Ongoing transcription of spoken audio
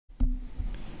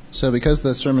So because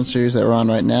the sermon series that we're on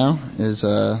right now is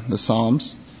the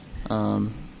Psalms,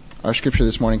 our scripture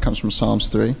this morning comes from Psalms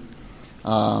 3.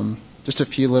 Just a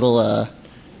few little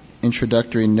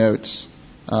introductory notes.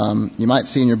 You might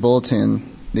see in your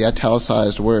bulletin the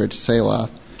italicized word, Selah,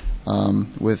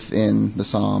 within the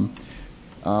psalm.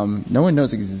 No one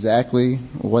knows exactly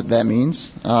what that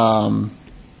means.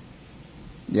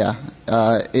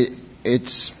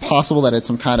 It's possible that it's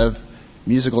some kind of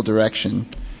musical direction.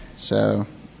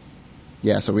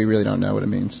 So we really don't know what it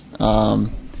means.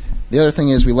 The other thing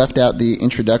is we left out the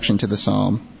introduction to the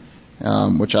psalm,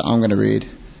 which I'm going to read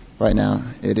right now.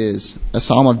 It is a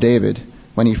psalm of David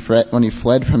when he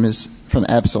fled from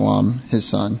Absalom, his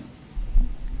son.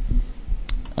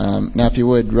 Now, if you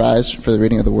would rise for the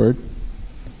reading of the word.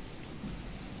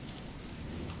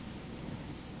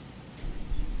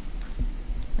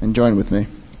 And join with me.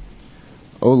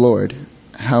 O Lord,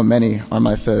 how many are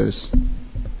my foes?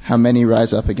 How many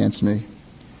rise up against me?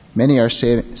 Many are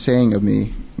saying of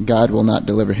me, God will not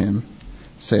deliver him.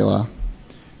 Selah.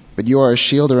 But you are a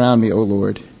shield around me, O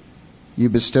Lord. You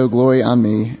bestow glory on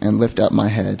me and lift up my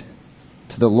head.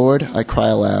 To the Lord I cry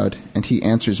aloud, and he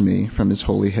answers me from his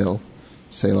holy hill.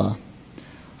 Selah.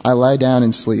 I lie down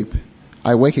and sleep.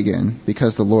 I wake again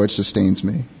because the Lord sustains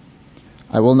me.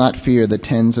 I will not fear the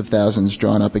tens of thousands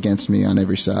drawn up against me on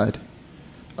every side.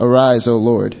 Arise, O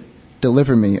Lord.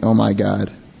 Deliver me, O my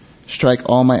God. Strike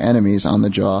all my enemies on the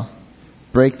jaw.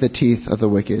 Break the teeth of the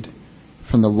wicked.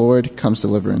 From the Lord comes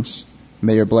deliverance.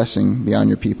 May your blessing be on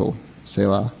your people.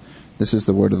 Selah. This is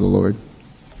the word of the Lord.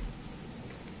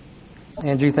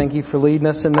 Andrew, thank you for leading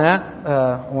us in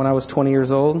that. When I was 20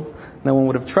 years old, no one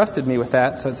would have trusted me with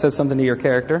that, so it says something to your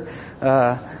character.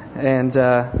 And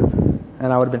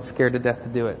I would have been scared to death to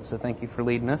do it, so thank you for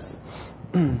leading us.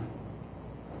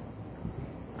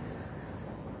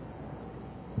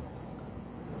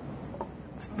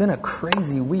 It's been a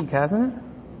crazy week, hasn't it?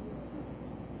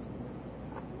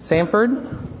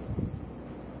 Sanford,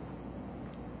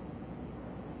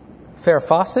 Farrah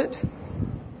Fawcett,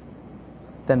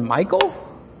 then Michael.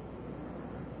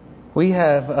 We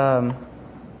have, and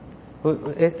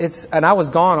I was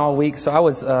gone all week, so I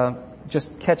was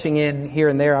just catching in here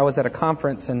and there. I was at a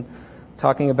conference and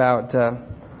talking about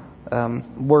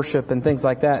worship and things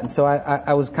like that, and so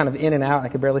I was kind of in and out. I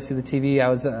could barely see the TV. I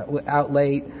was out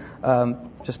late,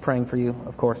 just praying for you,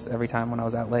 of course, every time when I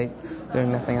was out late,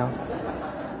 doing nothing else.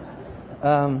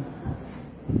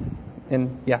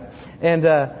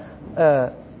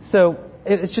 So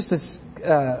it's just this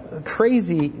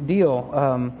crazy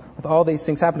deal with all these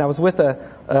things happening. I was with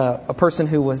a person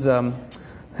who was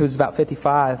about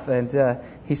 55, and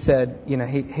he said,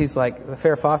 he's like,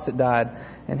 Farrah Fawcett died,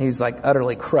 and he's like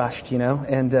utterly crushed,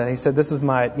 and he said, this is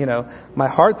my, my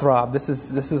heartthrob. This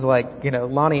is like,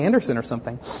 Lonnie Anderson or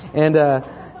something, and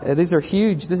these are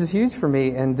huge. This is huge for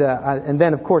me, and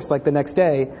then of course, like the next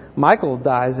day, Michael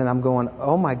dies, and I'm going,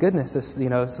 oh my goodness, this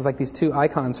is like these two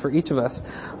icons for each of us,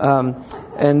 and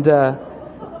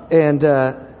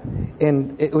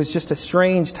it was just a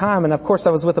strange time. And of course,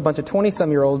 I was with a bunch of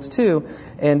 20-some-year-olds too,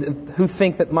 and who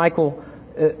think that Michael's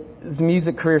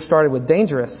music career started with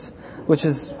Dangerous, which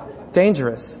is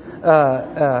dangerous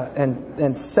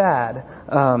and sad.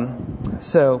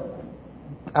 So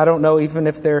I don't know even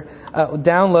if they're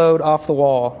download Off the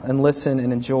Wall and listen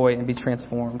and enjoy and be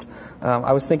transformed.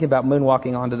 I was thinking about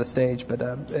moonwalking onto the stage, but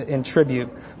in tribute,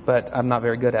 but I'm not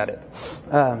very good at it.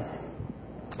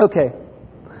 Okay.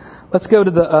 Let's go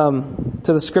to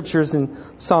the scriptures in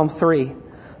Psalm 3.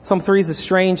 Psalm 3 is a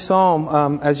strange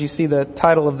psalm. As you see, the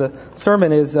title of the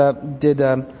sermon is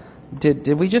did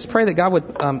we just pray that God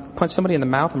would punch somebody in the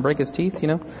mouth and break his teeth?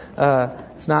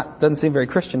 Doesn't seem very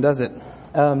Christian, does it?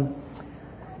 And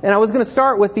I was going to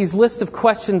start with these list of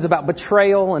questions about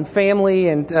betrayal and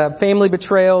family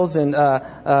betrayals and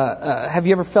have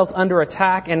you ever felt under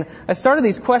attack? And I started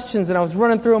these questions and I was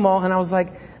running through them all, and I was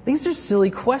like, these are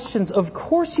silly questions. Of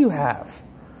course you have.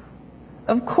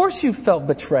 Of course you've felt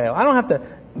betrayal. I don't have to,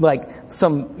 like,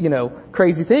 some,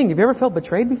 crazy thing. Have you ever felt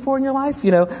betrayed before in your life?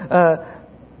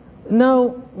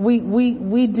 No,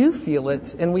 we do feel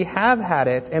it, and we have had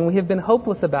it, and we have been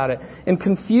hopeless about it, and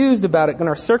confused about it in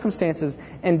our circumstances,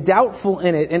 and doubtful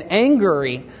in it, and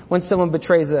angry when someone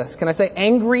betrays us. Can I say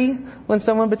angry when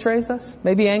someone betrays us?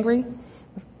 Maybe angry?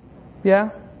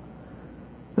 Yeah?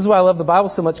 This is why I love the Bible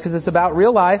so much, because it's about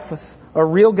real life with a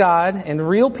real God and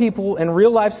real people and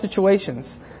real life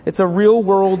situations. It's a real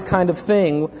world kind of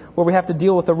thing where we have to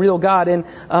deal with a real God. And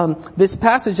this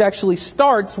passage actually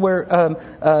starts where,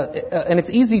 and it's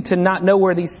easy to not know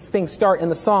where these things start in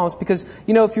the Psalms, because,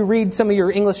 if you read some of your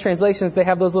English translations, they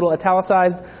have those little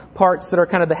italicized parts that are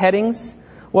kind of the headings.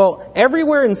 Well,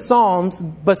 everywhere in Psalms,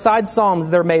 besides Psalms,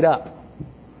 they're made up.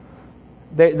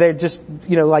 They're just,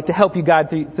 like to help you guide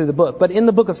through the book. But in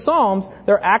the book of Psalms,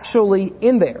 they're actually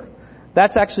in there.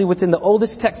 That's actually what's in the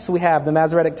oldest texts we have, the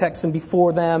Masoretic texts and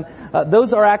before them.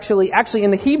 Those are actually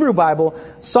in the Hebrew Bible,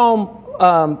 Psalm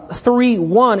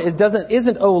 3:1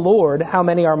 isn't, "O Lord, how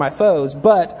many are my foes?"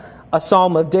 but a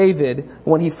psalm of David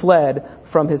when he fled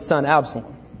from his son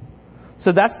Absalom.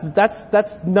 So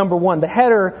that's number one. The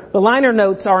header, the liner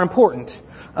notes are important,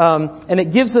 and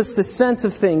it gives us the sense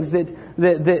of things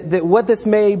that what this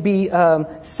may be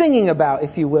singing about,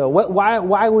 if you will.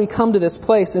 Why we come to this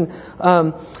place, and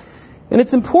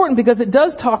it's important because it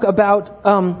does talk about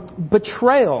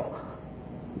betrayal.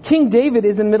 King David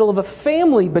is in the middle of a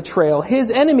family betrayal.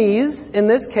 His enemies, in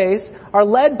this case, are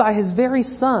led by his very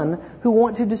son who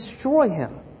want to destroy him.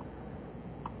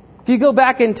 If you go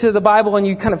back into the Bible and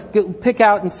you kind of pick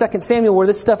out in 2 Samuel where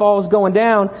this stuff all is going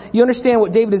down, you understand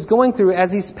what David is going through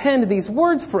as he's penned these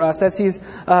words for us, as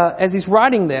he's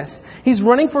writing this. He's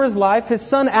running for his life. His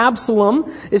son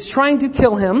Absalom is trying to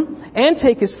kill him and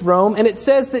take his throne. And it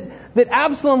says that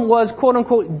Absalom was, quote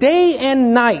unquote, day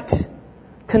and night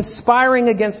conspiring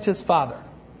against his father.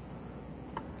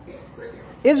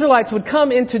 Israelites would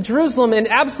come into Jerusalem, and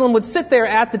Absalom would sit there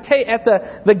at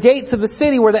the gates of the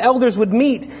city where the elders would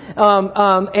meet,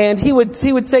 and he would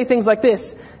say things like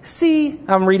this. "See,"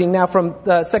 I'm reading now from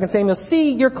 2 Samuel.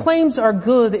 "See, your claims are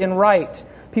good and right."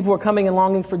 People were coming and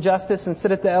longing for justice and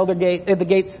sit at the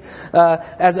gates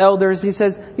as elders. He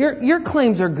says, "Your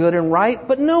claims are good and right,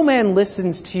 but no man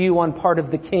listens to you on part of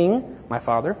the king, my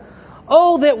father.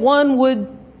 Oh, that one would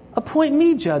appoint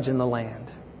me judge in the land."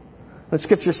 The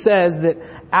scripture says that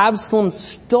Absalom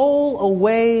stole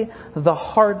away the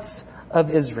hearts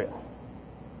of Israel.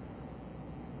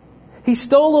 He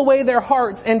stole away their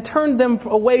hearts and turned them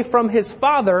away from his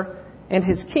father and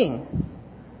his king.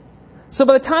 So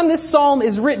by the time this psalm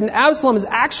is written, Absalom has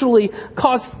actually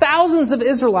caused thousands of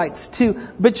Israelites to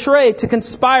betray, to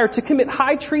conspire, to commit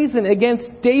high treason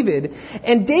against David.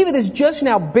 And David has just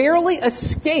now barely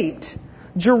escaped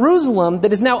Jerusalem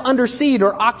that is now under siege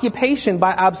or occupation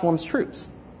by Absalom's troops.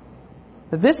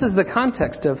 This is the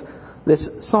context of this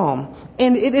psalm.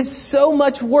 And it is so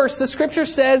much worse. The scripture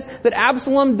says that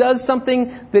Absalom does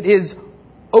something that is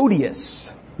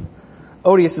odious.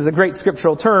 Odious is a great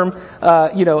scriptural term.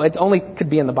 It only could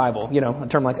be in the Bible, a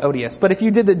term like odious. But if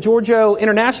you did the Giorgio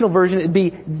International version, it'd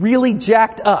be really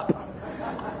jacked up.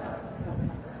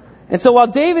 And so while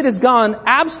David is gone,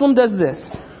 Absalom does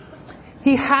this.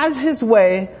 He has his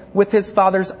way with his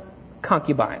father's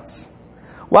concubines.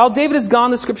 While David is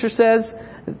gone, the scripture says,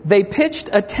 they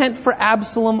pitched a tent for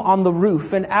Absalom on the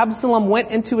roof, and Absalom went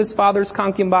into his father's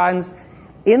concubines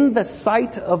in the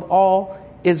sight of all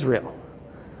Israel.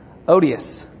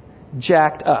 Odious,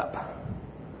 jacked up.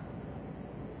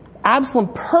 Absalom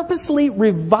purposely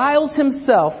reviles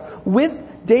himself with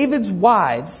David's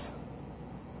wives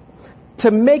to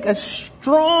make a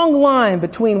strong line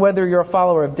between whether you're a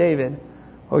follower of David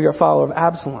or you're a follower of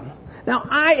Absalom. Now,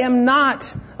 I am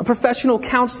not a professional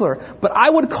counselor, but I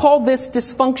would call this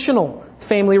dysfunctional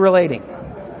family relating.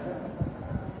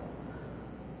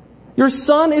 Your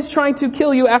son is trying to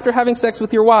kill you after having sex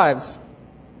with your wives.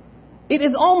 It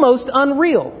is almost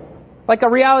unreal, like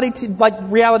reality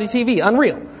TV,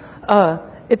 unreal.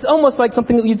 It's almost like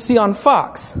something that you'd see on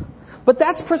Fox. But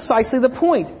that's precisely the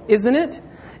point, isn't it?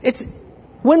 It's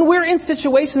when we're in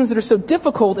situations that are so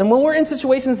difficult and when we're in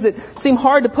situations that seem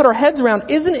hard to put our heads around,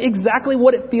 isn't it exactly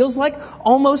what it feels like?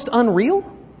 Almost unreal?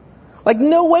 Like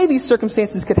no way these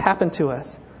circumstances could happen to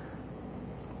us.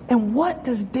 And what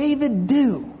does David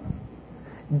do?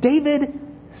 David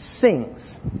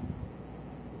sings.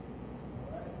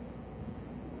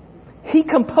 He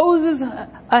composes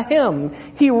a hymn.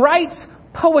 He writes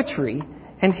poetry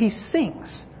and he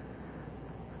sings.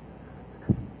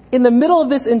 In the middle of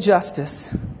this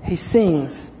injustice, he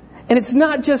sings. And it's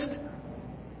not just,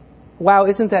 wow,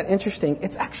 isn't that interesting?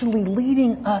 It's actually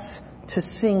leading us to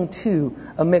sing too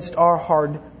amidst our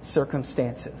hard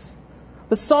circumstances.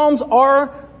 The Psalms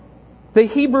are the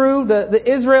Hebrew,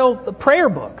 the Israel the prayer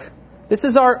book. This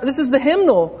is the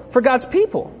hymnal for God's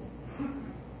people.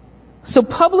 So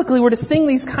publicly we're to sing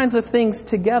these kinds of things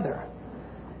together.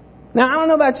 Now, I don't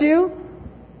know about you,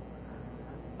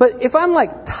 but if I'm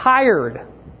tired,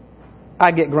 I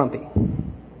get grumpy.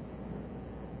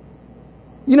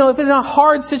 If it's in a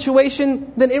hard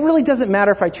situation, then it really doesn't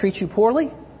matter if I treat you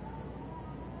poorly.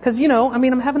 Because,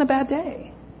 I'm having a bad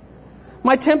day.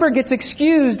 My temper gets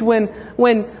excused when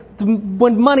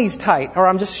money's tight or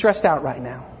I'm just stressed out right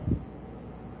now.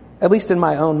 At least in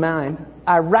my own mind.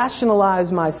 I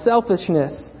rationalize my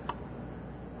selfishness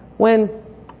when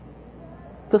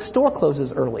the store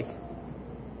closes early.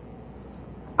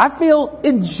 I feel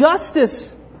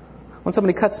injustice when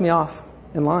somebody cuts me off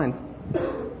in line.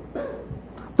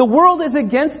 The world is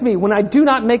against me when I do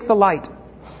not make the light.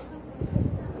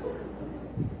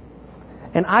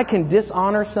 And I can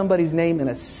dishonor somebody's name in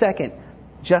a second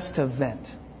just to vent.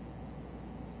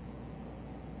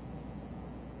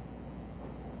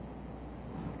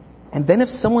 And then if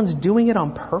someone's doing it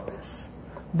on purpose,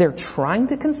 they're trying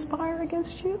to conspire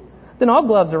against you, then all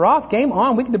gloves are off, game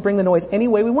on. We get to bring the noise any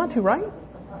way we want to, right?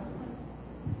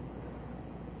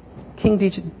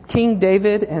 King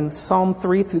David in Psalm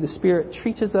 3 through the Spirit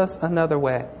teaches us another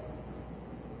way.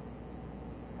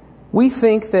 We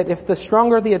think that if the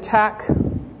stronger the attack,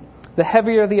 the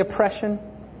heavier the oppression,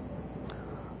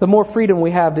 the more freedom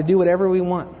we have to do whatever we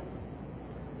want.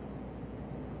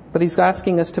 But he's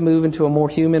asking us to move into a more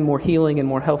human, more healing, and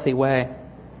more healthy way.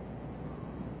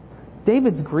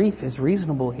 David's grief is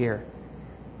reasonable here.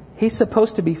 He's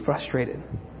supposed to be frustrated.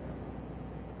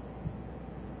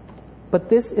 But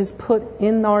this is put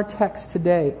in our text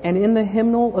today and in the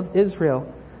hymnal of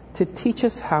Israel to teach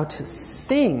us how to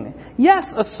sing.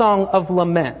 Yes, a song of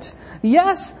lament.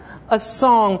 Yes, a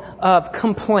song of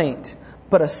complaint.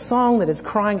 But a song that is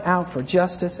crying out for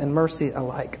justice and mercy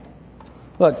alike.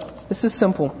 Look, this is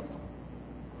simple.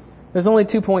 There's only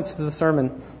 2 points to the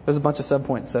sermon. There's a bunch of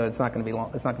subpoints, so it's not going to be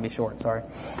long. It's not going to be short. Sorry.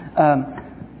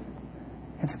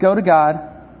 It's go to God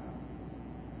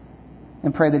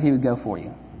and pray that He would go for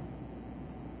you.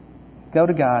 Go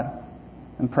to God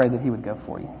and pray that He would go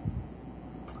for you.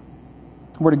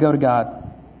 We're to go to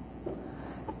God.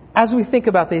 As we think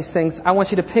about these things, I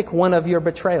want you to pick one of your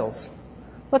betrayals.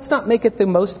 Let's not make it the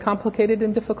most complicated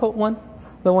and difficult one,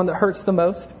 the one that hurts the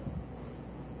most.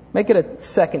 Make it a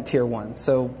second tier one,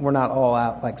 so we're not all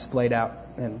out, like splayed out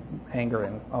in anger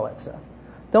and all that stuff.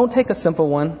 Don't take a simple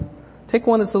one. Take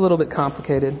one that's a little bit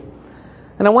complicated.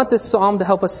 And I want this psalm to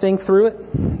help us sing through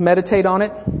it, meditate on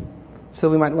it, so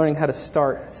we might learn how to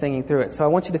start singing through it. So I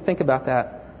want you to think about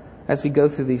that as we go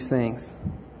through these things.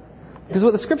 Because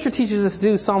what the Scripture teaches us to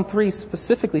do, Psalm 3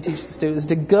 specifically teaches us to do, is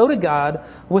to go to God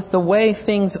with the way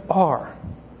things are.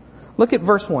 Look at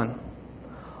verse 1.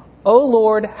 O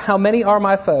Lord, how many are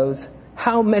my foes?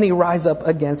 How many rise up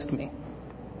against me?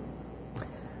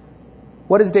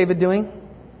 What is David doing?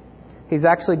 He's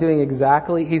actually doing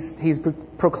he's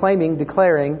proclaiming,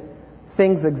 declaring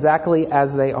things exactly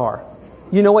as they are.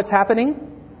 You know what's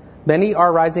happening? Many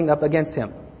are rising up against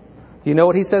him. You know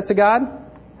what he says to God?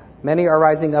 Many are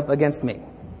rising up against me.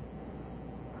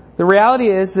 The reality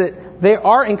is that they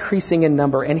are increasing in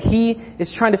number, and he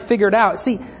is trying to figure it out.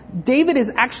 See, David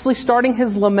is actually starting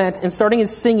his lament and starting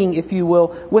his singing, if you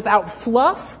will, without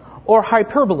fluff or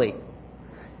hyperbole.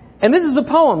 And this is a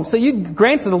poem, so you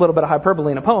granted a little bit of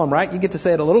hyperbole in a poem, right? You get to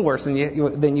say it a little worse than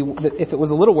you if it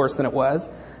was a little worse than it was.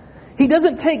 He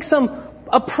doesn't take some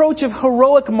approach of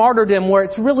heroic martyrdom where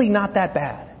it's really not that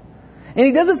bad. And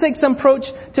he doesn't take some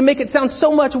approach to make it sound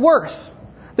so much worse.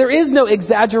 There is no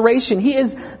exaggeration. He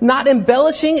is not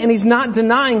embellishing and he's not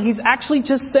denying. He's actually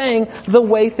just saying the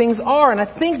way things are. And I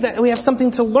think that we have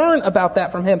something to learn about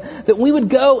that from him. That we would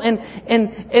go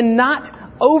and not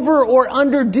over or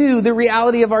underdo the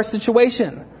reality of our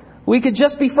situation. We could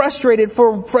just be frustrated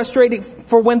for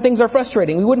when things are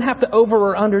frustrating. We wouldn't have to over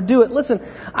or underdo it. Listen,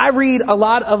 I read a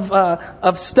lot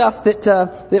of stuff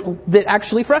that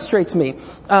actually frustrates me.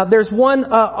 There's one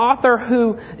author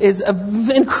who is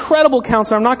an incredible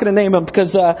counselor. I'm not going to name him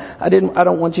because I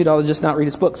don't want you to just not read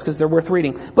his books because they're worth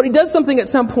reading. But he does something at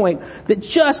some point that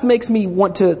just makes me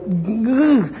want to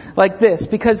like this,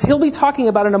 because he'll be talking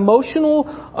about an emotional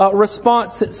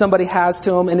response that somebody has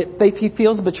to him, and if he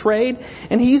feels betrayed,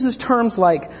 and he uses terms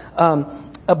like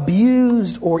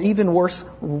abused or even worse,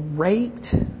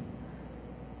 raped.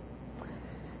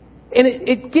 And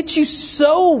it gets you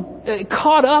so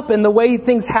caught up in the way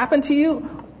things happen to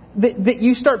you that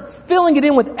you start filling it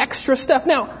in with extra stuff.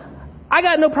 Now, I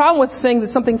got no problem with saying that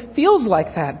something feels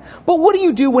like that. But what do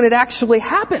you do when it actually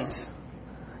happens?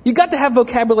 You got to have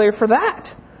vocabulary for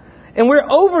that. And we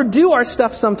overdo our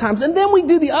stuff sometimes. And then we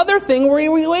do the other thing where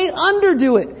we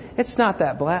underdo it. It's not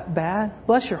that bad.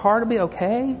 Bless your heart, it'll be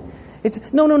okay.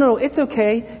 No, it's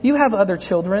okay. You have other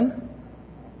children.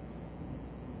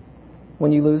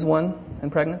 When you lose one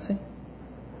in pregnancy?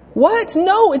 What?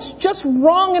 No, it's just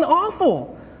wrong and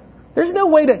awful. There's no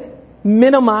way to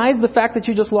minimize the fact that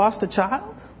you just lost a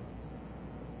child.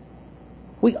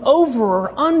 We over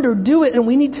or underdo it, and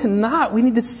we need to not. We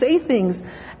need to say things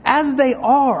as they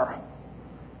are.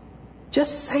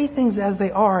 Just say things as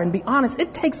they are and be honest.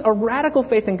 It takes a radical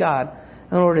faith in God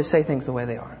in order to say things the way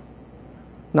they are.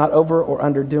 Not over or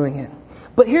underdoing it.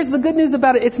 But here's the good news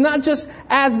about it. It's not just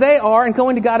as they are and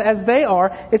going to God as they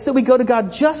are. It's that we go to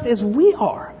God just as we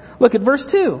are. Look at verse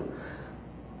 2.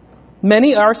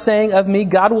 Many are saying of me,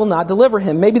 God will not deliver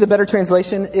him. Maybe the better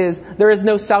translation is, there is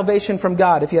no salvation from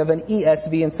God. If you have an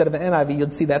ESV instead of an NIV,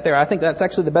 you'd see that there. I think that's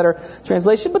actually the better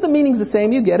translation, but the meaning's the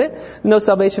same. You get it. No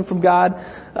salvation from God.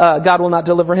 God will not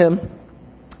deliver him.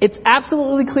 It's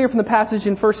absolutely clear from the passage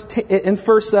in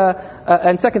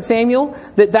Second Samuel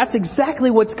that that's exactly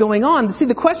what's going on. See,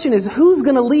 the question is, who's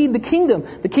going to lead the kingdom?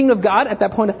 The kingdom of God at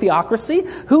that point of theocracy?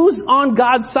 Who's on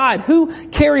God's side? Who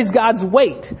carries God's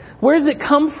weight? Where does it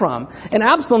come from? And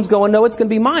Absalom's going, no, it's going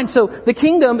to be mine. So the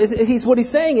kingdom what he's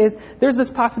saying is, there's this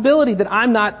possibility that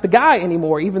I'm not the guy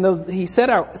anymore, even though he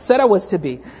said I was to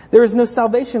be. There is no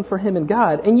salvation for him in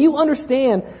God. And you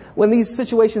understand when these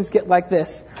situations get like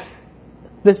this.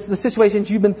 The situations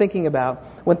you've been thinking about,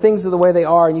 when things are the way they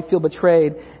are and you feel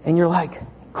betrayed, and you're like,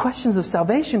 questions of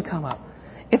salvation come up.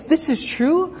 If this is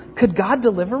true, could God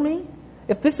deliver me?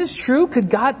 If this is true, could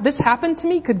this happen to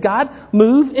me? Could God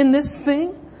move in this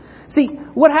thing? See,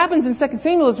 what happens in 2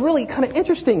 Samuel is really kind of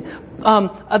interesting.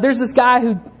 There's this guy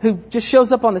who just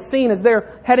shows up on the scene as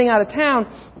they're heading out of town,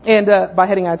 and by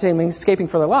heading out of town, I mean escaping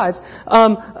for their lives.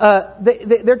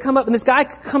 They come up, and this guy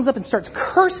comes up and starts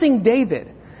cursing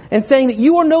David. And saying that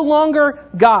you are no longer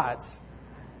God's.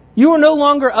 You are no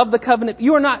longer of the covenant.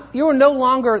 You are no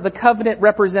longer the covenant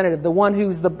representative, the one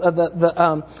who's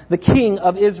the king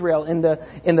of Israel in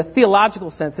the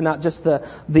theological sense and not just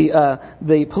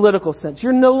the political sense.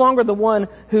 You're no longer the one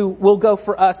who will go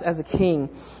for us as a king.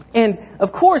 And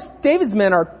of course, David's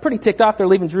men are pretty ticked off. They're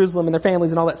leaving Jerusalem and their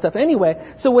families and all that stuff anyway.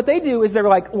 So what they do is they're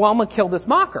like, well, I'm going to kill this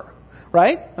mocker.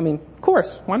 Right? I mean, of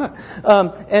course. Why not?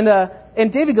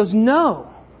 And David goes, no.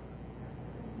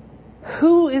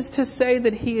 Who is to say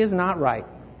that he is not right?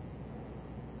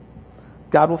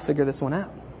 God will figure this one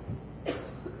out.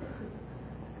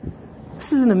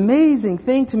 This is an amazing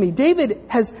thing to me.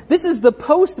 This is the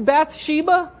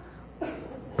post-Bathsheba,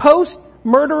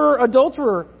 post-murderer,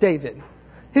 adulterer David,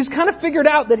 who's kind of figured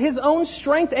out that his own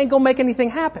strength ain't going to make anything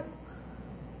happen.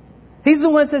 He's the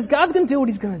one that says, God's going to do what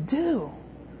he's going to do.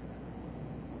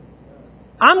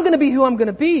 I'm going to be who I'm going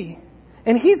to be.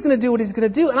 And he's going to do what he's going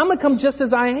to do. And I'm going to come just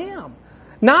as I am.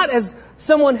 Not as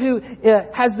someone who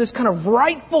has this kind of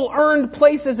rightful earned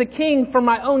place as a king from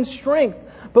my own strength.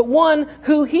 But one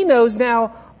who he knows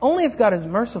now, only if God is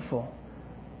merciful.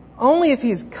 Only if he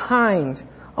is kind.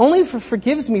 Only if he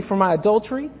forgives me for my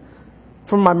adultery,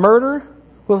 for my murder,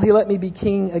 will he let me be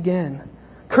king again.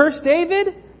 Curse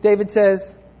David? David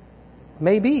says,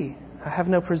 maybe. I have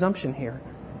no presumption here.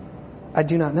 I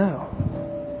do not know.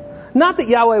 Not that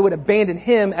Yahweh would abandon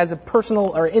him as a personal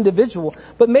or individual,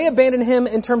 but may abandon him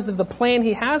in terms of the plan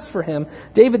he has for him.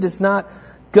 David does not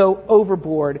go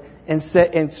overboard and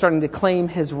starting to claim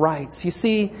his rights. You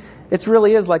see, it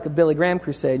really is like a Billy Graham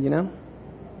crusade, you know?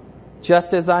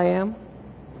 Just as I am,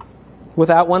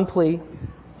 without one plea,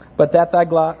 but that thy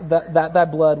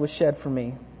blood was shed for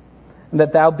me, and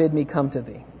that thou bid me come to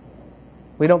thee.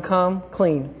 We don't come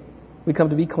clean. We come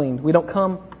to be cleaned. We don't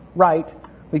come right.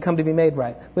 We come to be made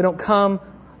right. We don't come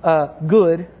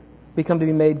good. We come to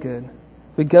be made good.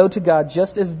 We go to God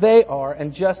just as they are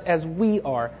and just as we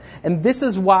are. And this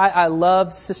is why I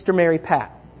love Sister Mary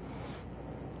Pat,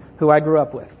 who I grew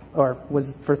up with, or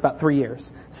was for about 3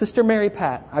 years. Sister Mary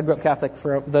Pat, I grew up Catholic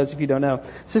for those of you who don't know.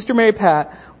 Sister Mary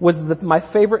Pat was my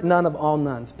favorite nun of all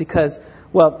nuns because,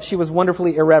 well, she was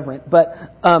wonderfully irreverent. But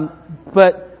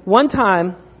one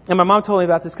time, and my mom told me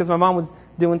about this because my mom was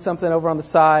doing something over on the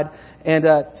side,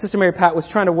 and Sister Mary Pat was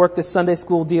trying to work this Sunday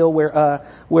school deal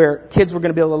where kids were going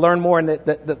to be able to learn more, and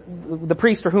the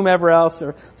priest or whomever else,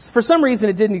 or for some reason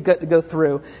it didn't go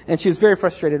through, and she was very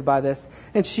frustrated by this.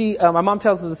 And my mom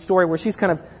tells the story where she's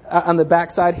kind of on the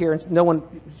backside here,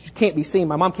 and she can't be seen.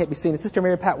 My mom can't be seen, and Sister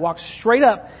Mary Pat walks straight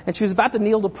up, and she was about to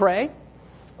kneel to pray,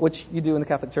 which you do in the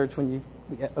Catholic Church when you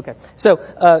okay. So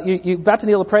you about to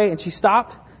kneel to pray, and she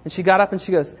stopped. And she got up and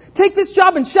she goes, "Take this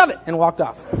job and shove it," and walked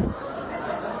off.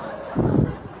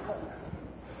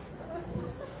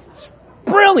 It's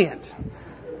brilliant.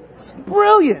 It's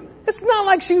brilliant. It's not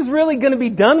like she was really going to be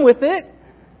done with it.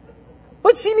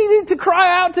 But she needed to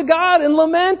cry out to God and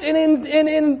lament and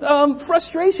in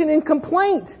frustration and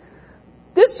complaint.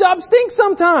 This job stinks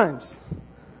sometimes.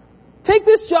 Take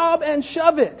this job and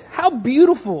shove it. How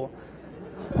beautiful.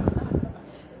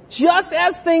 Just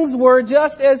as things were,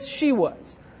 just as she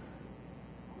was.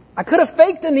 I could have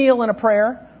faked a kneel in a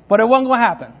prayer, but it wasn't going to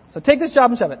happen. So take this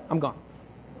job and shove it. I'm gone.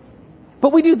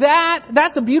 But we do that.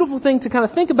 That's a beautiful thing to kind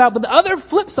of think about. But the other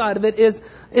flip side of it is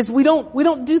we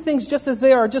don't do things just as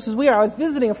they are, just as we are. I was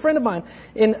visiting a friend of mine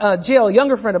in jail, a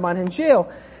younger friend of mine in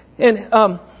jail.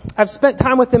 And I've spent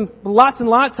time with him lots and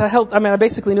lots. I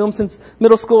basically knew him since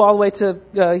middle school all the way to,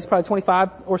 he's probably 25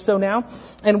 or so now.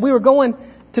 And we were going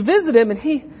to visit him, and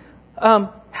he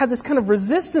had this kind of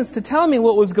resistance to telling me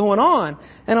what was going on.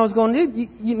 And I was going, dude,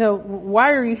 you know,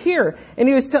 why are you here? And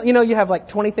he was you have like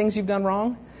 20 things you've done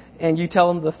wrong, and you tell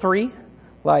him the 3,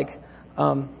 like,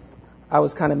 I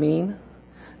was kind of mean,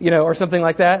 or something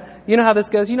like that. You know how this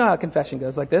goes? You know how confession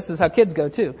goes like this. This is how kids go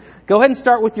too. Go ahead and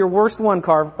start with your worst one,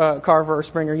 Carver or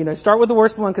Springer. Start with the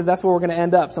worst one, because that's where we're going to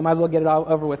end up. So might as well get it all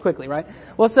over with quickly, right?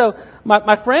 Well, so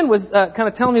my friend was kind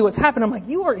of telling me what's happened. I'm like,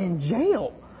 you are in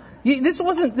jail.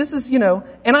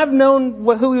 And I've known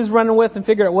who he was running with and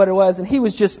figured out what it was, and he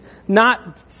was just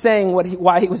not saying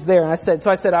why he was there.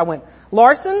 And I went,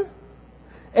 larceny,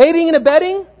 aiding and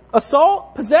abetting,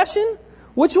 assault, possession,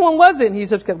 which one was it? And he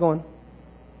just kept going.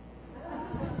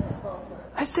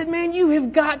 I said, man, you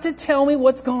have got to tell me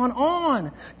what's gone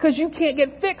on, because you can't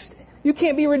get fixed. You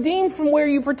can't be redeemed from where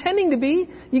you're pretending to be.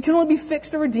 You can only be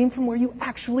fixed or redeemed from where you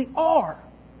actually are.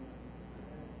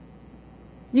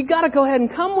 You got to go ahead and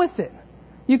come with it.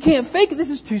 You can't fake it. This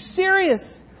is too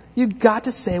serious. You got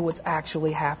to say what's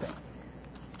actually happening.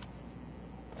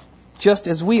 Just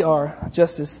as we are,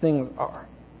 just as things are.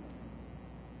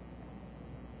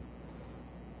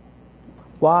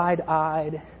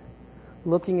 Wide-eyed,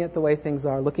 looking at the way things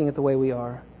are, looking at the way we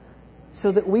are,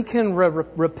 so that we can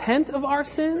repent of our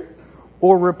sin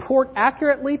or report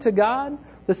accurately to God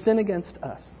the sin against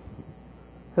us.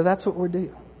 So that's what we're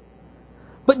doing.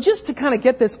 But just to kind of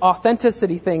get this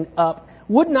authenticity thing up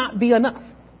would not be enough.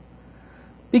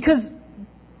 Because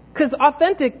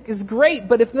authentic is great,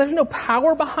 but if there's no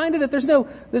power behind it, if there's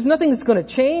nothing that's going to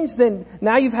change, then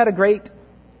now you've had a great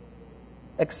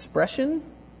expression,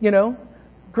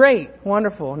 Great,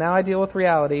 wonderful. Now I deal with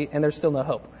reality, and there's still no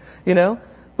hope,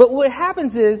 But what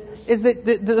happens is that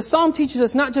the Psalm teaches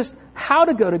us not just how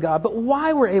to go to God, but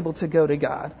why we're able to go to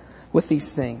God with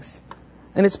these things.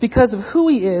 And it's because of who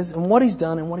He is and what He's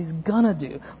done and what He's gonna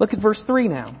do. Look at verse 3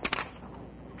 now.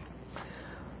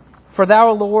 For thou,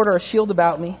 O Lord, are a shield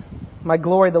about me, my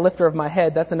glory, the lifter of my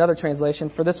head. That's another translation.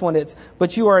 For this one, it's,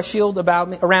 but you are a shield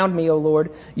around me, O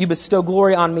Lord. You bestow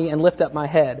glory on me and lift up my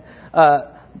head.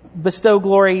 Bestow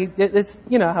glory, it's,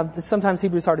 how sometimes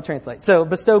Hebrew is hard to translate. So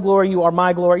bestow glory, you are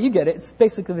my glory. You get it. It's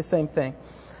basically the same thing.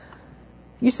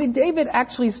 You see, David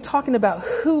actually is talking about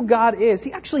who God is.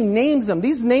 He actually names them.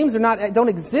 These names don't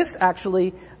exist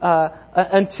actually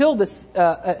until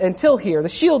here. The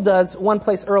shield does one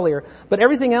place earlier, but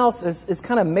everything else is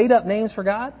kind of made up names for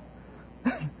God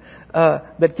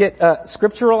that get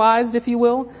scripturalized, if you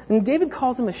will. And David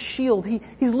calls him a shield.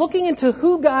 He's looking into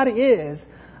who God is,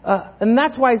 and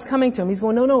that's why he's coming to him. He's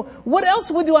going, no. What else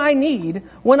do I need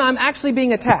when I'm actually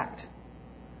being attacked?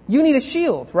 You need a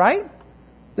shield, right?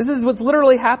 This is what's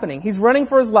literally happening. He's running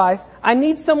for his life. I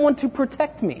need someone to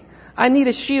protect me. I need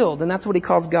a shield, and that's what he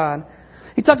calls God.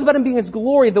 He talks about him being his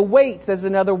glory, the weight. There's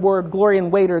another word, glory and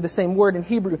weight are the same word in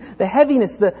Hebrew. The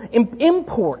heaviness, the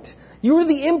import. You're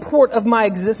the import of my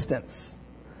existence.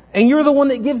 And you're the one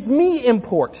that gives me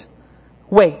import,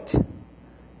 weight.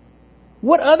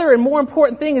 What other and more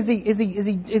important thing is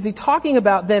he talking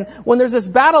about than when there's this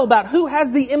battle about who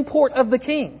has the import of the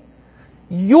king?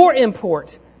 Your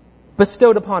import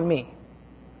bestowed upon me.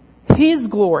 His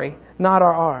glory, not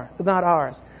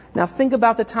ours. Now think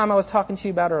about the time I was talking to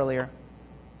you about earlier.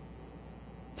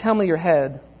 Tell me your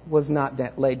head was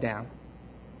not laid down.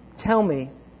 Tell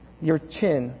me your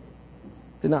chin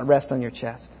did not rest on your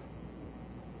chest.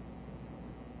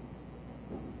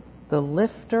 The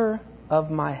lifter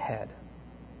of my head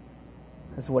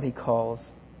is what he calls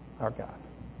our God.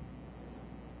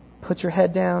 Put your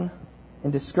head down in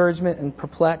discouragement and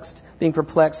being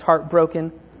perplexed,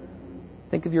 heartbroken.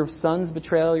 Think of your son's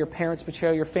betrayal, your parents'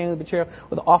 betrayal, your family betrayal,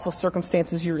 or the awful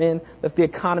circumstances you're in, if the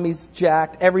economy's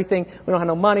jacked, everything. We don't have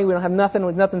no money, we don't have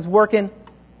nothing, nothing's working.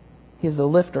 He is the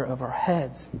lifter of our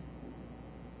heads.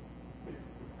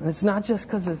 And it's not just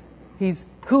because of He's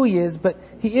who He is, but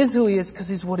He is who He is because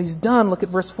He's what He's done. Look at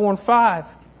verse 4 and 5.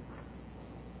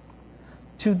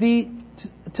 To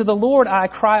the Lord I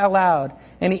cry aloud,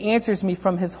 and He answers me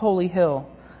from His holy hill.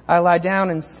 I lie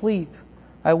down and sleep.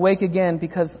 I wake again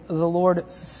because the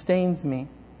Lord sustains me.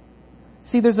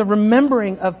 See, there's a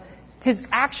remembering of His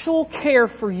actual care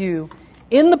for you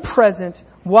in the present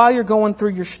while you're going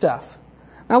through your stuff.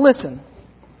 Now listen.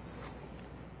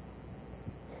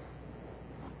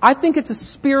 I think it's a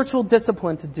spiritual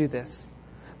discipline to do this.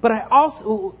 But I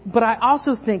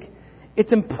also think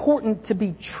it's important to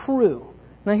be true.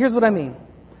 Now here's what I mean.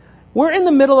 We're in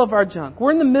the middle of our junk.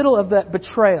 We're in the middle of that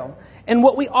betrayal. And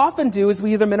what we often do is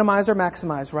we either minimize or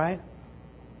maximize, right?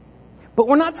 But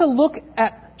we're not to look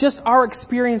at just our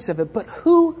experience of it, but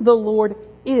who the Lord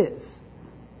is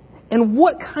and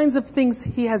what kinds of things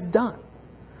He has done.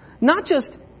 Not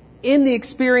just in the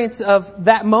experience of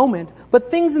that moment, but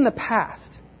things in the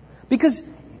past. Because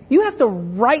you have to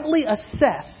rightly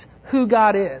assess who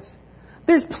God is.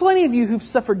 There's plenty of you who've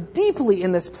suffered deeply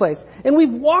in this place. And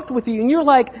we've walked with you. And you're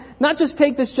like, not just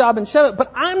take this job and shove it,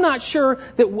 but I'm not sure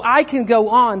that I can go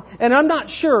on. And I'm not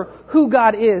sure who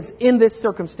God is in this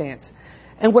circumstance.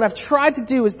 And what I've tried to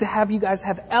do is to have you guys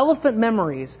have elephant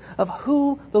memories of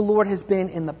who the Lord has been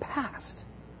in the past.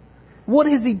 What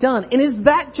has He done? And is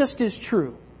that just as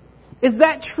true? Is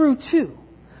that true too?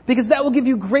 Because that will give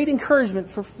you great encouragement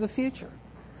for the future.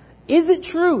 Is it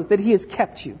true that He has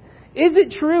kept you? Is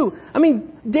it true? I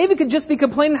mean, David could just be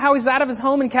complaining how he's out of his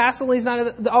home and castle and he's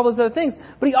not all those other things.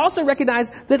 But he also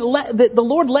recognized that the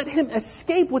Lord let him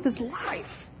escape with his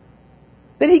life.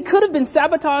 That he could have been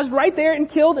sabotaged right there and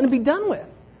killed and be done with.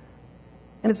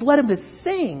 And it's led him to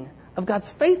sing of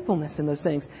God's faithfulness in those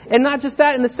things. And not just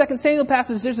that, in the 2 Samuel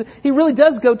passage, he really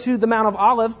does go to the Mount of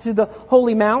Olives, to the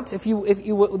Holy Mount,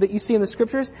 that you see in the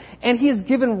Scriptures. And he is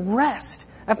given rest.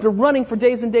 After running for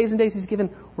days and days and days, he's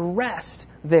given rest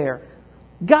there.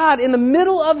 God, in the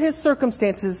middle of his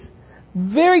circumstances,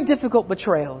 very difficult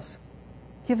betrayals,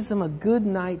 gives him a good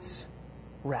night's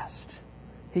rest.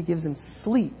 He gives him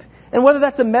sleep. And whether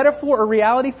that's a metaphor or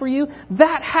reality for you,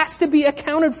 that has to be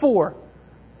accounted for.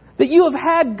 That you have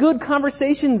had good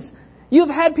conversations. You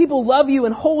have had people love you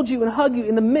and hold you and hug you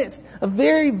in the midst of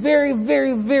very, very,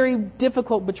 very, very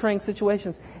difficult betraying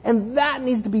situations. And that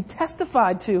needs to be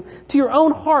testified to your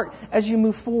own heart as you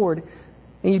move forward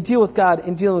and you deal with God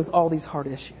and dealing with all these hard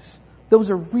issues. Those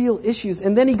are real issues.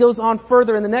 And then he goes on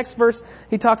further in the next verse.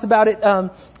 He talks about it,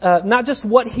 not just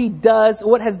what he does,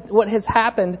 what has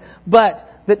happened, but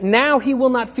that now he will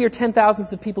not fear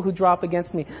 10,000s of people who draw up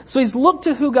against me. So he's looked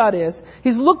to who God is.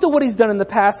 He's looked at what he's done in the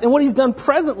past and what he's done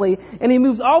presently. And he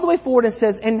moves all the way forward and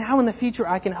says, and now in the future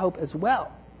I can hope as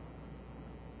well.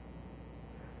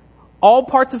 All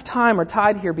parts of time are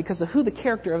tied here because of who the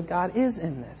character of God is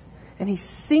in this. And he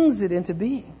sings it into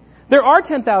being. There are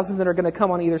 10,000 that are going to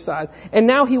come on either side. And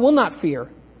now he will not fear.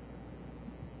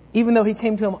 Even though he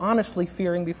came to him honestly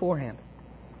fearing beforehand.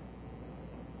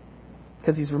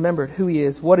 Because he's remembered who he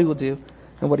is, what he will do,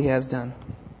 and what he has done.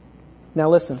 Now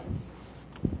listen.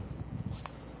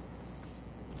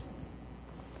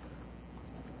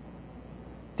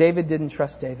 David didn't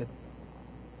trust David.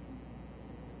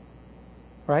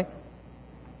 Right?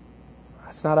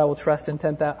 It's not I will trust in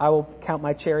 10,000. I will count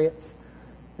my chariots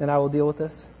and I will deal with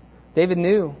this. David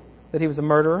knew that he was a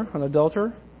murderer, an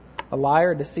adulterer, a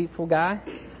liar, a deceitful guy.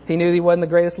 He knew he wasn't the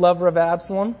greatest lover of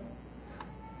Absalom.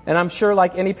 And I'm sure,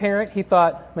 like any parent, he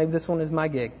thought, maybe this one is my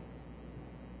gig.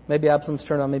 Maybe Absalom's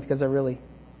turned on me because I really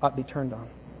ought to be turned on.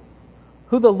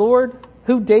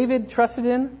 Who David trusted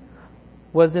in,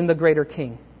 was in the greater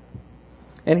king.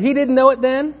 And he didn't know it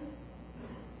then.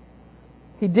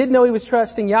 He did know he was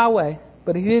trusting Yahweh,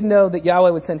 but he didn't know that Yahweh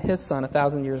would send his son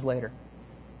 1,000 years later.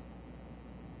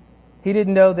 He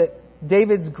didn't know that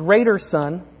David's greater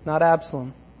son, not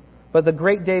Absalom, but the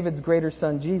great David's greater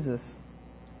son, Jesus,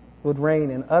 would reign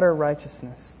in utter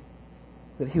righteousness,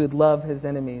 that he would love his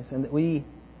enemies, and that we,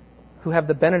 who have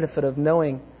the benefit of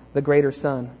knowing the greater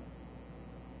son,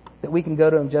 that we can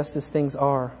go to him just as things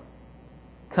are.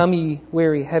 Come ye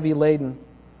weary, heavy laden,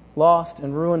 lost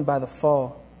and ruined by the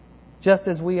fall, just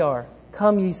as we are.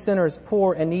 Come ye sinners,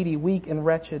 poor and needy, weak and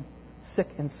wretched, sick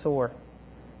and sore,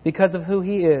 because of who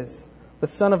he is, the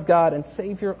Son of God and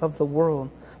Savior of the world,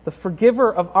 the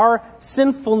forgiver of our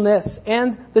sinfulness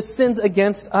and the sins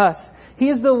against us. He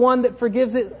is the one that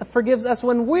forgives us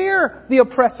when we're the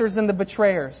oppressors and the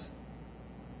betrayers,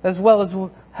 as well as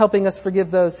helping us forgive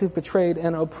those who've betrayed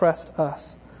and oppressed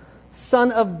us.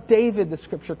 Son of David, the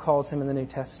Scripture calls him in the New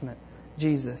Testament.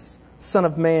 Jesus, Son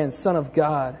of Man, Son of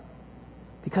God.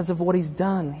 Because of what he's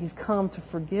done, he's come to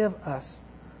forgive us,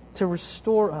 to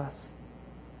restore us,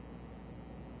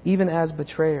 even as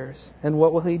betrayers. And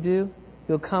what will he do?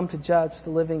 He'll come to judge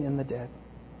the living and the dead.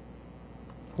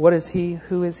 What is he?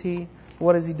 Who is he?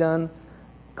 What has he done?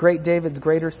 Great David's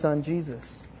greater son,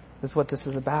 Jesus, is what this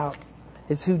is about.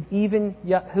 Is who even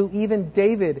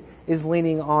David is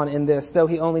leaning on in this, though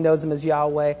he only knows him as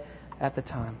Yahweh at the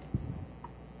time.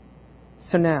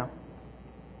 So now,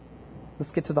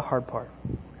 let's get to the hard part.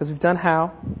 Because we've done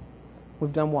how,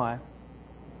 we've done why.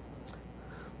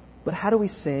 But how do we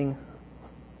sing?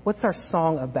 What's our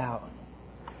song about?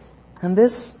 And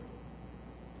this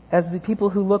as the people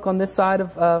who look on this side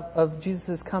of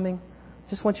Jesus' coming,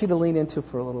 just want you to lean into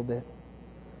for a little bit.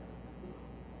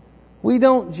 We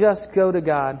don't just go to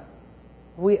God.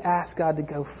 We ask God to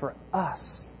go for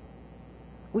us.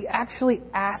 We actually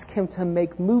ask Him to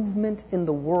make movement in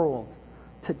the world,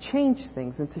 to change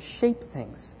things and to shape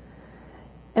things.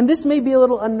 And this may be a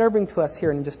little unnerving to us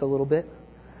here in just a little bit,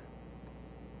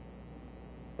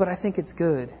 but I think it's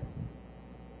good.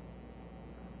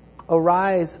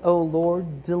 Arise, O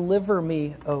Lord, deliver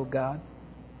me, O God.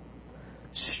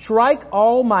 Strike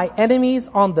all my enemies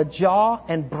on the jaw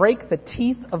and break the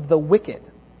teeth of the wicked.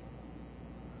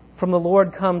 From the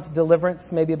Lord comes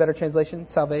deliverance, maybe a better translation,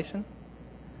 salvation.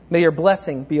 May your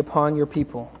blessing be upon your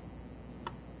people.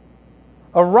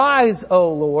 Arise,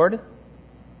 O Lord.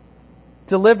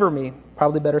 Deliver me.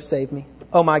 Probably better save me.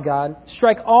 Oh my God.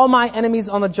 Strike all my enemies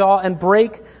on the jaw and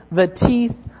break the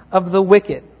teeth of the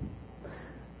wicked.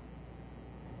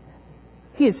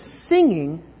 He is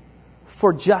singing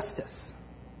for justice.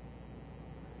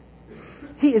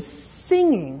 He is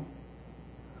singing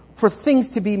for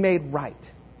things to be made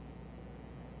right.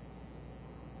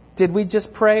 Did we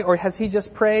just pray, or has he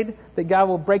just prayed that God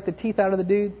will break the teeth out of the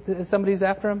dude, somebody who's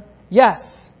after him?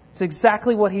 Yes, it's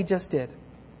exactly what he just did.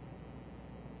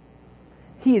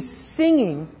 He is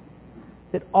singing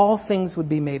that all things would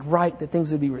be made right, that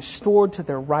things would be restored to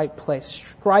their right place.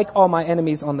 Strike all my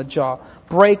enemies on the jaw.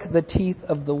 Break the teeth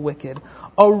of the wicked.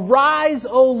 Arise,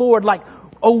 O Lord, like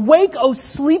awake, O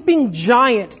sleeping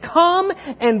giant. Come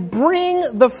and bring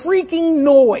the freaking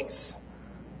noise.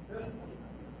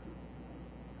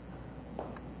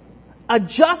 A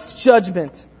just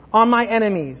judgment on my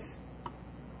enemies.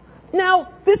 Now,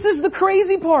 this is the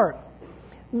crazy part.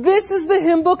 This is the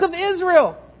hymn book of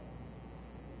Israel.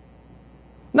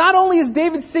 Not only is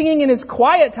David singing in his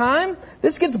quiet time,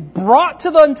 this gets brought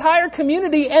to the entire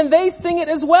community and they sing it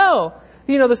as well.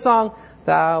 You know the song,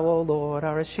 Thou, O Lord,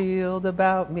 are a shield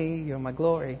about me. You're my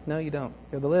glory. No, you don't.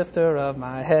 You're the lifter of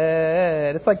my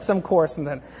head. It's like some chorus from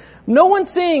that. No one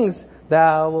sings,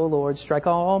 Thou, O Lord, strike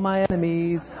all my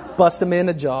enemies, bust them in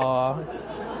the jaw.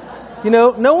 You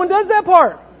know, no one does that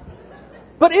part.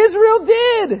 But Israel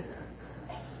did.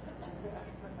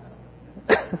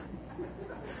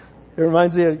 It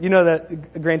reminds me of, you know,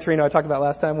 that Gran Torino I talked about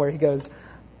last time where he goes,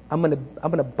 I'm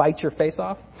gonna bite your face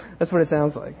off. That's what it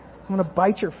sounds like. I'm gonna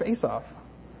bite your face off.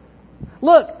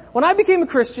 Look, when I became a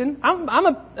Christian,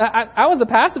 I was a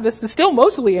pacifist, I still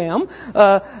mostly am.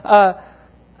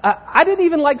 I didn't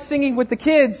even like singing with the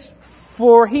kids,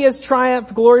 for he has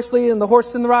triumphed gloriously and the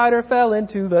horse and the rider fell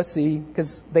into the sea,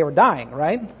 because they were dying,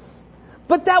 right?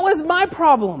 But that was my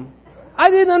problem. I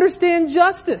didn't understand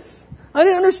justice. I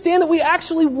didn't understand that we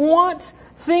actually want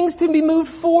things to be moved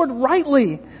forward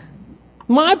rightly.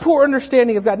 My poor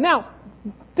understanding of God. Now,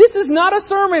 this is not a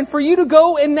sermon for you to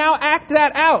go and now act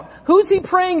that out. Who's he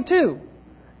praying to?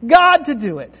 God to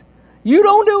do it. You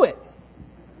don't do it.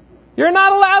 You're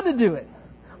not allowed to do it.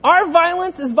 Our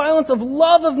violence is violence of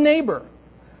love of neighbor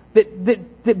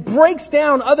that breaks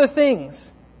down other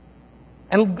things.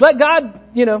 And let God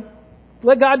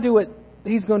do what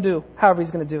he's going to do, however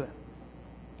he's going to do it.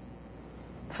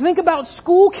 Think about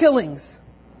school killings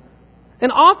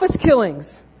and office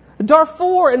killings,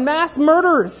 Darfur and mass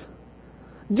murders.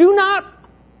 Do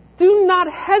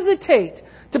not hesitate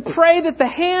to pray that the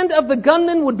hand of the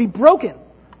gunman would be broken.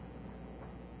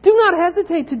 Do not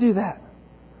hesitate to do that.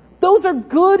 Those are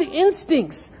good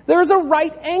instincts. There's a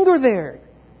right anger there.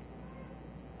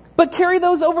 But carry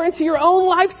those over into your own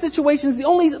life situations,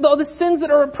 the sins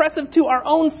that are oppressive to our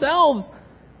own selves.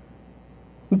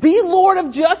 Be Lord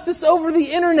of justice over the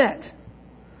internet.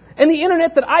 And the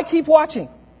internet that I keep watching.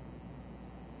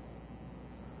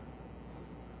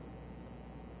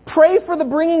 Pray for the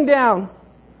bringing down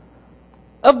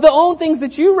of the own things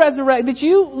that you resurrect, that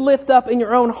you lift up in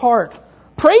your own heart.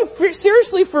 Pray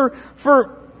seriously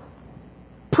for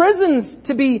prisons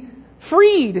to be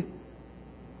freed.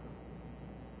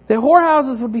 That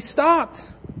whorehouses would be stopped.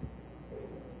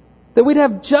 That we'd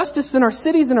have justice in our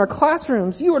cities and our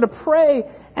classrooms. You are to pray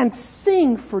and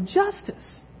sing for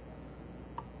justice.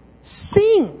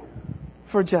 Sing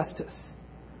for justice.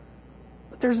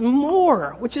 But there's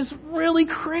more, which is really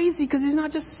crazy because he's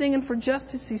not just singing for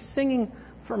justice, he's singing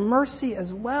for mercy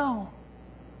as well.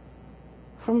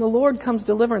 From the Lord comes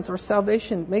deliverance or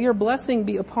salvation. May your blessing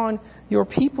be upon your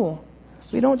people.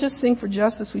 We don't just sing for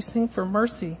justice, we sing for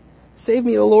mercy. Save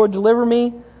me, O Lord, deliver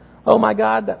me. Oh my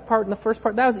God, that part in the first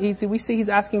part, that was easy. We see he's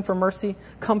asking for mercy,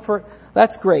 comfort.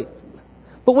 That's great.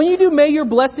 But when you do, may your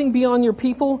blessing be on your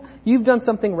people, you've done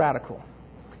something radical.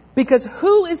 Because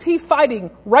who is he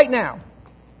fighting right now?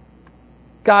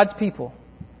 God's people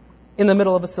in the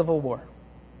middle of a civil war.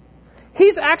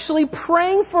 He's actually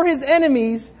praying for his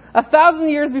enemies 1,000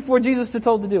 years before Jesus was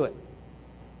told to do it.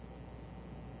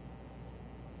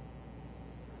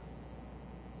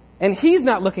 And he's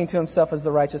not looking to himself as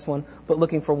the righteous one, but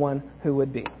looking for one who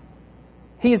would be.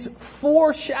 He has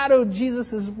foreshadowed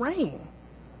Jesus' reign.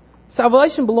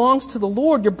 Salvation belongs to the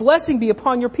Lord. Your blessing be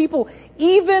upon your people,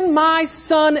 even my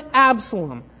son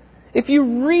Absalom. If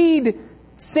you read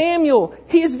Samuel,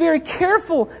 he is very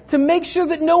careful to make sure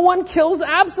that no one kills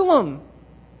Absalom.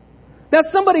 Now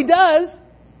somebody does.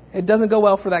 It doesn't go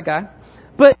well for that guy.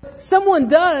 But someone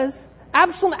does.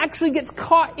 Absalom actually gets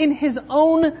caught in his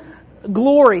own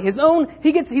glory. He's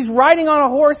riding on a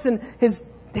horse and his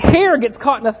hair gets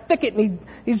caught in a thicket and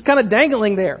he's kind of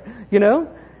dangling there, you know?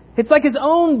 It's like his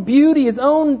own beauty, his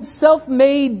own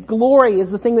self-made glory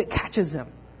is the thing that catches him.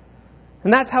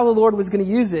 And that's how the Lord was going to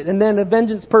use it. And then a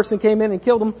vengeance person came in and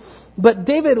killed him. But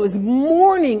David was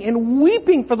mourning and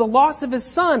weeping for the loss of his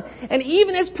son. And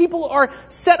even as people are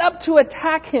set up to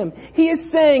attack him, he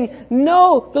is saying,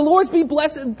 no, the Lord's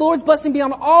blessing be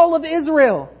on all of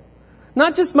Israel.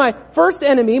 Not just my first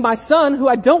enemy, my son, who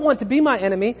I don't want to be my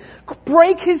enemy.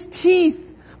 Break his teeth,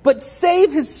 but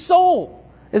save his soul,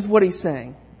 is what he's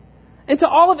saying. And to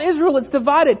all of Israel, it's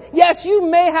divided. Yes,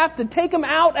 you may have to take him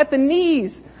out at the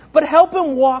knees, but help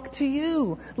him walk to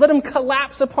you. Let him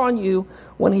collapse upon you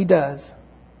when he does.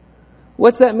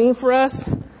 What's that mean for us?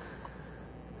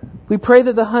 We pray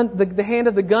that the hand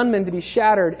of the gunman to be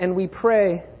shattered, and we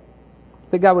pray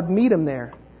that God would meet him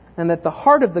there, and that the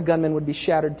heart of the gunman would be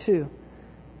shattered too.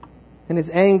 And his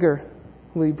anger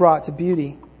will be brought to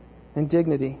beauty and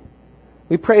dignity.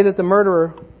 We pray that the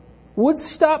murderer would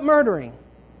stop murdering.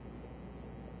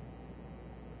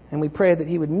 And we pray that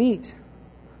he would meet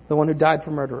the one who died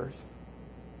for murderers.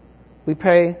 We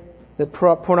pray that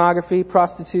pornography,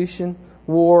 prostitution,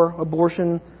 war,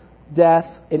 abortion,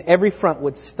 death, in every front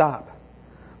would stop.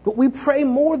 But we pray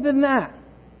more than that.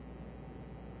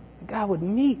 God would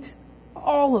meet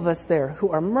all of us there who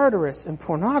are murderers and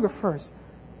pornographers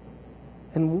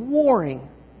and warring.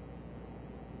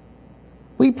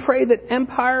 We pray that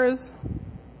empires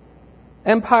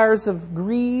of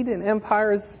greed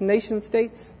and nation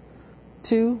states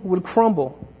too would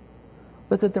crumble.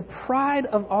 But that the pride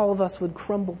of all of us would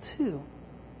crumble too.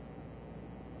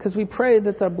 Because we pray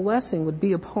that the blessing would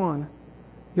be upon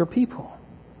your people.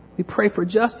 We pray for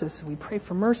justice. We pray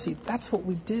for mercy. That's what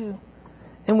we do.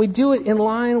 And we do it in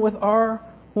line with our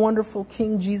wonderful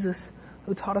King Jesus,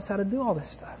 who taught us how to do all this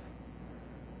stuff.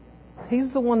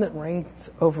 He's the one that reigns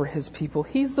over his people.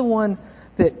 He's the one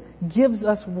that gives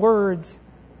us words.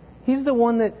 He's the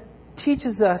one that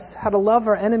teaches us how to love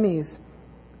our enemies.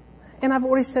 And I've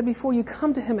already said before, you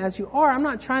come to him as you are. I'm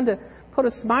not trying to put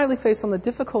a smiley face on the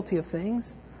difficulty of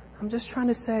things. I'm just trying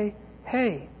to say,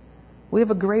 hey, we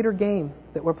have a greater game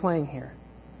that we're playing here.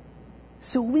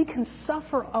 So we can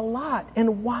suffer a lot.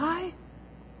 And why?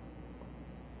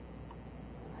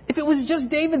 If it was just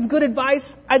David's good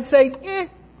advice, I'd say,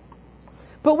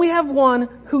 But we have one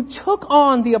who took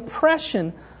on the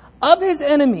oppression of his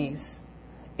enemies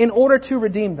in order to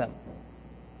redeem them.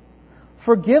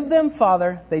 Forgive them,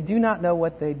 Father, they do not know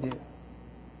what they do.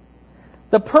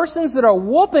 The persons that are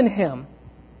whooping him,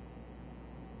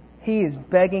 he is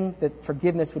begging that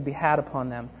forgiveness would be had upon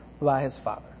them by his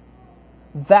Father.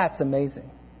 That's amazing.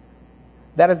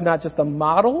 That is not just a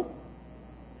model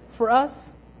for us.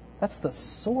 That's the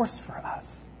source for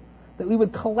us. That we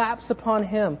would collapse upon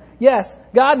him. Yes,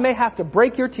 God may have to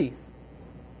break your teeth.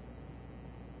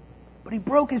 But he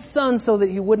broke his son so that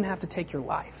he wouldn't have to take your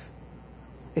life.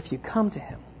 If you come to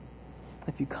him.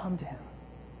 If you come to him.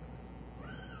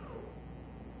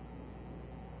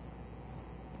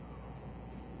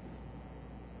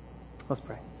 Let's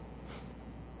pray.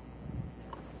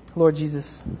 Lord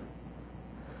Jesus,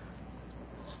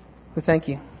 we thank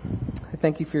you. We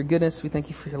thank you for your goodness. We thank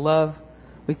you for your love.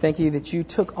 We thank you that you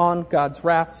took on God's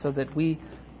wrath so that we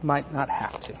might not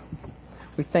have to.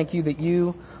 We thank you that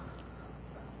you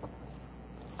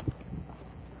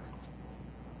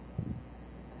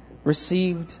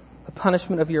received the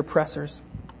punishment of your oppressors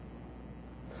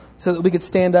so that we could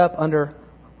stand up under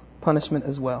punishment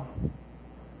as well.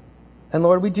 And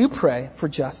Lord, we do pray for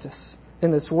justice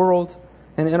in this world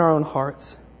and in our own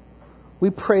hearts. We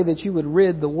pray that you would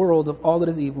rid the world of all that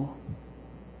is evil.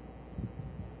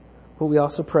 But we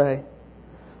also pray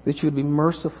that you would be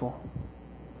merciful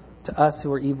to us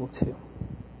who are evil too.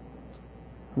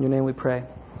 In your name we pray.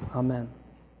 Amen.